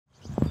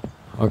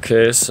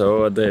Okay,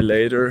 so a day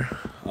later,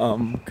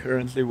 I'm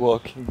currently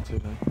walking to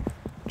the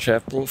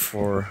chapel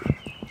for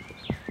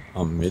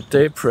a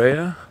midday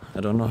prayer.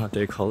 I don't know how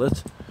they call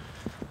it.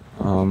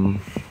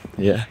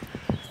 Yeah,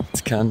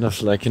 it's kind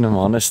of like in a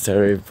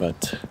monastery,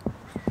 but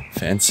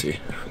fancy.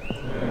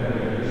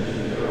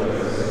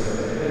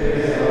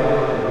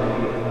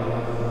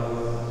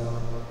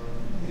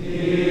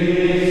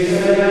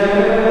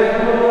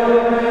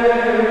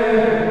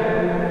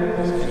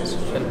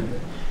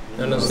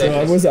 So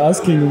I was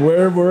asking,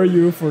 where were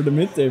you for the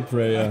midday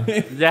prayer?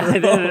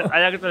 Yeah,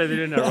 I actually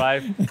didn't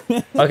arrive.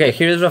 Okay,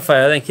 here's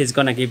Rafael and he's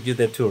gonna give you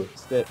the tour.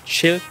 The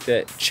CILC,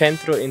 the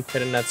Centro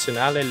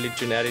Internazionale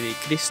Legionari di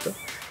Cristo,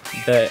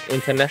 the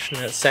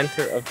International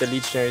Center of the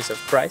Legionaries of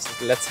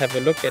Christ. Let's have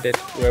a look at it,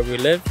 where we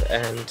live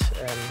and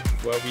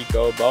where we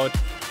go about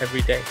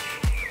every day.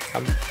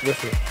 Come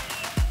with me.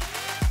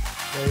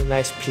 Very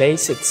nice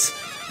place. It's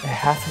a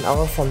half an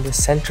hour from the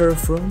center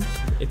of Rome.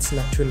 It's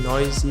not too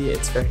noisy,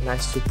 it's very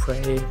nice to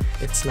pray,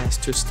 it's nice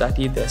to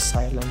study, there's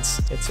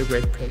silence. It's a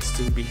great place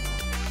to be.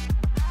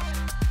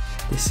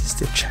 This is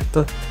the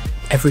chapel.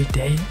 Every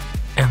day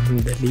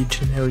the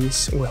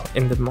legionaries, well,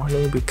 in the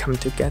morning we come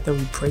together,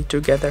 we pray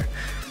together.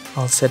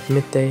 Also at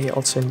midday,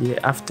 also in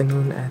the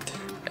afternoon,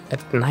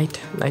 at night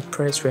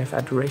prayers, we have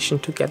adoration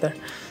together.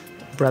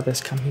 Brothers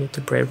come here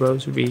to pray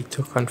rosary,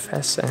 to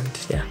confess, and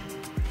yeah.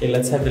 Okay,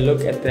 let's have a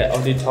look at the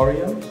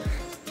auditorium.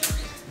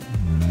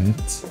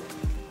 Right.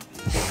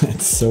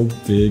 It's so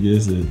big,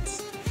 is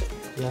it?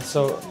 Yeah,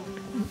 so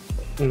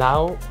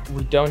now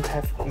we don't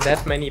have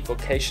that many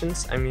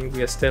vocations. I mean,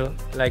 we are still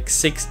like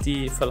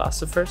 60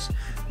 philosophers.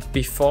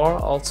 Before,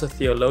 also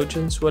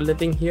theologians were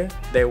living here.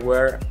 There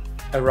were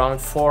around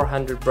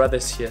 400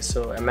 brothers here.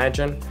 So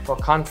imagine for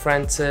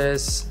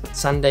conferences,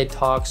 Sunday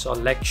talks or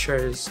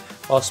lectures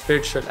or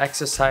spiritual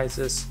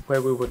exercises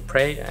where we would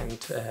pray and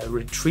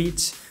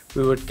retreats,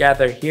 we would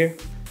gather here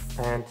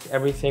and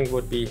everything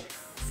would be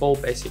full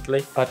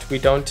basically. But we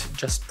don't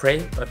just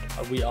pray, but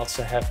we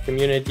also have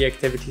community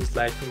activities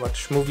like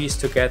watch movies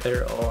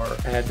together, or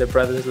the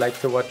brothers like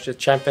to watch the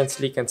Champions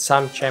League, and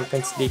some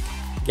Champions League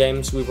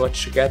games we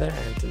watch together,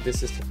 and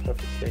this is the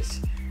perfect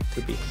place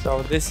to be.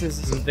 So this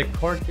is the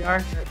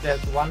courtyard.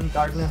 There's one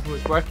gardener who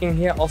is working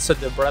here. Also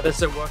the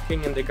brothers are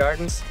working in the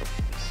gardens.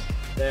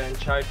 They're in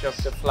charge of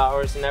the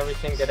flowers and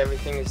everything, that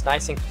everything is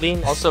nice and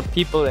clean. Also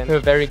people who are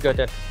very good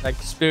at like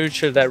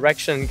spiritual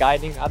direction and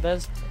guiding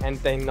others, and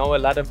they know a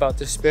lot about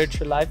the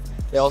spiritual life.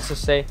 They also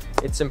say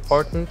it's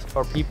important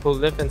for people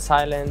who live in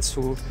silence,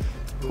 who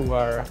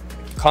are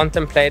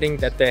contemplating,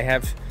 that they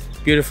have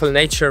beautiful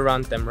nature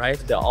around them, right?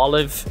 The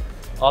olive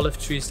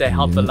trees, they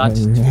help a lot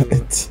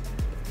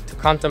to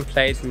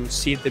contemplate, to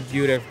see the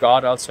beauty of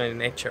God also in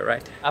nature,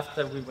 right?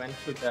 After we went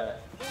to the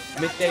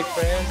midday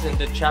prayers in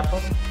the chapel,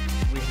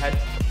 we had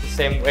the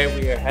same way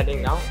we are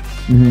heading now,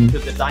 to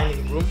the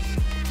dining room,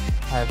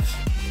 have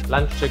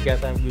lunch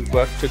together, we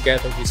work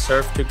together, we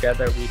serve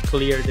together, we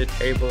clear the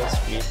tables,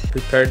 we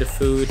prepare the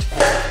food.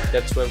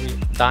 That's where we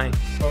dine.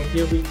 From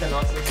here we can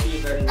also see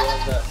very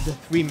well the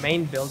three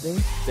main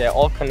buildings. They're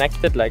all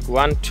connected, like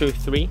 1, 2,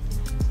 3.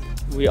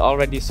 We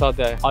already saw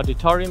the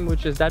auditorium,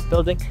 which is that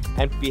building,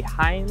 and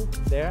behind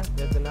there's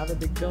another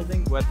big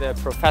building where the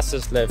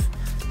professors live.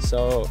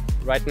 So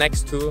right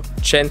next to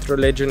Centro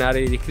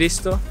Legionari di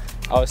Cristo,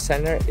 our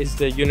center, is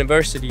the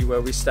university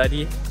where we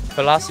study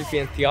philosophy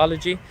and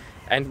theology,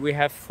 and we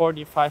have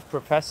 45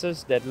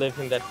 professors that live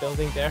in that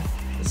building there.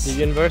 The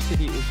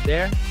university is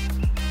there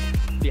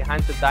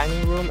behind the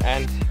dining room,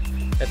 and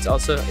that's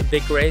also a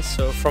big race.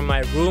 So from my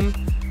room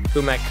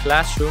to my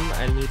classroom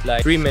I need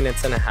like 3.5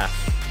 minutes.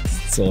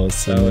 It's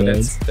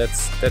awesome. So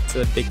that's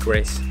a big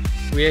race.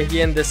 We are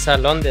here in the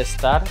Salón de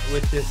Estar,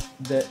 which is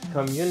the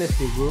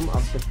community room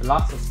of the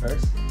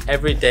philosophers.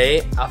 Every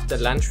day after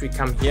lunch we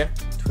come here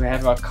to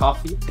have our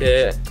coffee.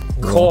 The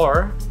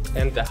core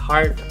and the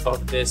heart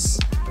of this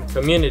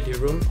community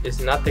room is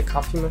not the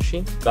coffee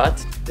machine, but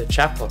the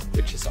chapel,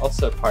 which is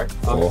also a part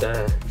of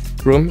the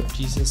room.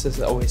 Jesus is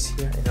always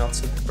here, and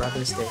also the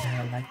brothers, they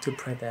like to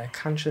pray their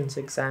conscience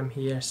exam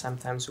here.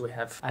 Sometimes we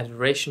have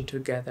adoration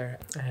together.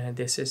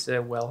 This is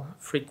a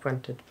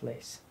well-frequented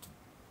place.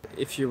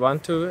 If you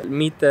want to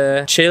meet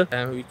the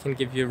CILC, we can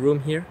give you a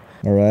room here.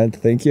 All right,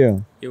 thank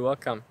you. You're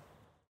welcome.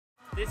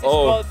 This is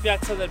called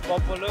Piazza del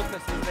Popolo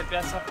because it's the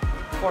piazza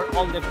for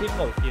all the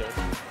people here.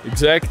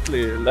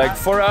 Exactly, like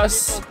for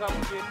us. People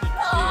come here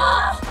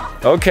to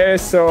cheer. Okay,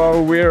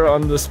 so we're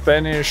on the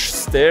Spanish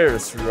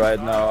stairs right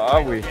now,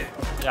 are we?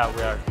 Yeah,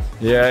 we are.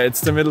 Yeah,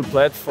 it's the middle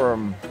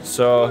platform.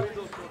 So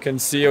you can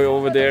see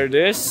over there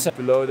this,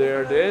 below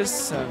there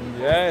this, and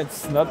yeah,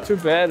 it's not too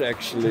bad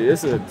actually,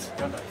 is it?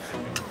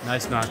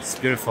 Nice, no, it's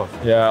beautiful.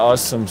 Yeah,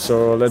 awesome.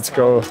 So let's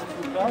go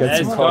get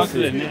some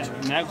coffee. Let's go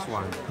to the next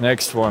one.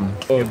 Next one.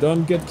 Oh,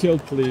 don't get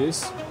killed,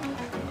 please.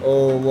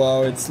 Oh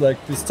wow, it's like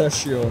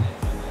pistachio.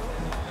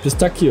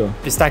 Pistachio.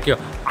 Pistachio.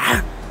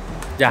 Ah!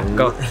 Yeah,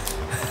 go.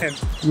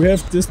 We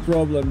have this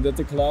problem that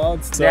the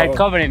clouds... They are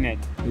covering it.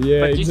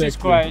 Yeah, but exactly. Jesus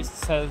Christ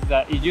says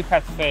that if you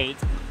have faith,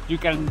 you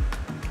can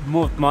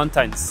move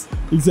mountains.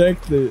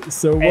 Exactly.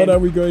 So what And- are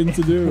we going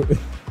to do?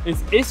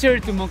 It's easier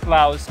to move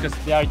clouds because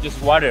they are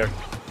just water.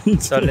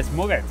 So let's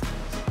move it.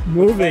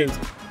 Move it.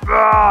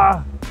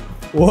 Ah!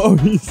 Whoa,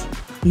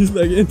 he's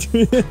like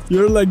into it.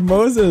 You're like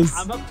Moses.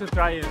 I'm up to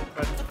try it,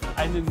 but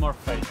I need more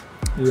faith.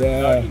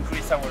 Yeah.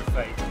 Increase our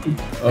faith.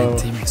 Oh.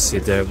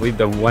 Team, we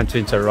don't want to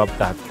interrupt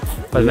that,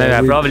 but Yeah,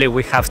 maybe we- probably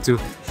we have to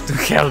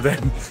help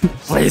them.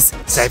 Please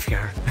save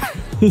her.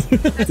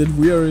 That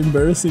we are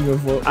embarrassing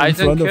of all, I in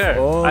don't front care. of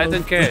all I of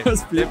don't care.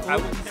 those people. I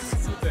would never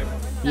sue them.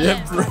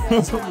 Yeah,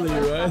 probably,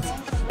 right?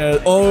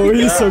 Oh,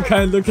 he's so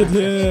kind. Look at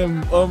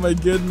him. Oh my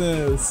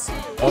goodness.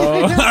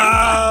 Oh.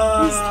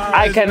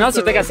 I can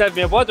also take a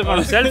selfie. Puedo tomar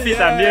un selfie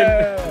también.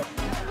 Yeah.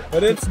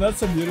 But it's not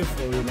so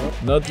beautiful, you know?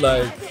 Not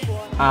like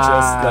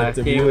just like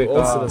the here we view,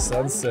 also go. the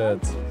sunset.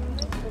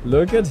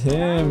 Look at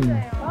him.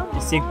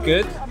 Is it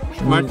good,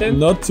 Martin?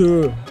 Not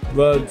too,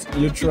 but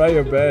you try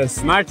your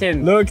best.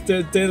 Martin, Look,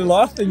 they're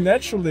laughing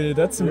naturally.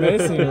 That's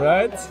amazing,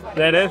 right?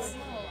 that is.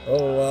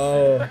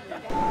 Oh, wow.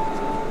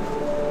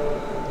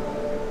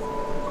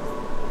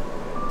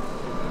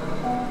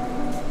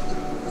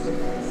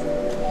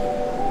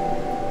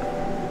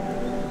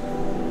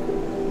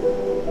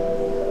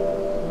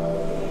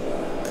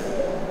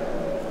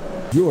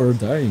 You are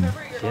dying.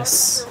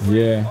 Yes,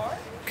 Yeah.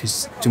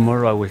 because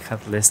tomorrow I will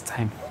have less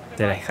time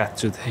than I had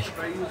today.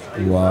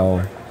 Wow.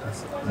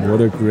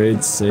 What a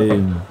great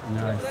saying.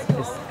 No,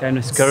 it's kind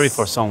of scary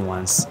for some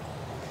ones,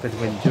 but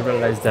when you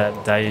realize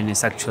that dying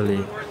is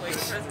actually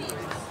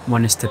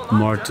one step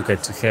more to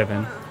get to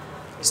heaven,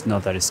 it's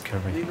not that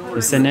scary,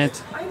 isn't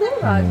it?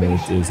 No,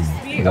 it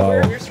isn't.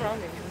 Wow.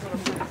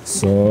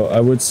 So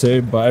I would say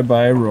bye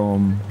bye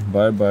Rome.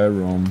 Bye bye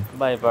Rome.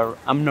 Bye bye.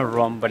 I'm not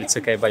wrong, but it's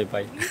okay. Bye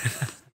bye.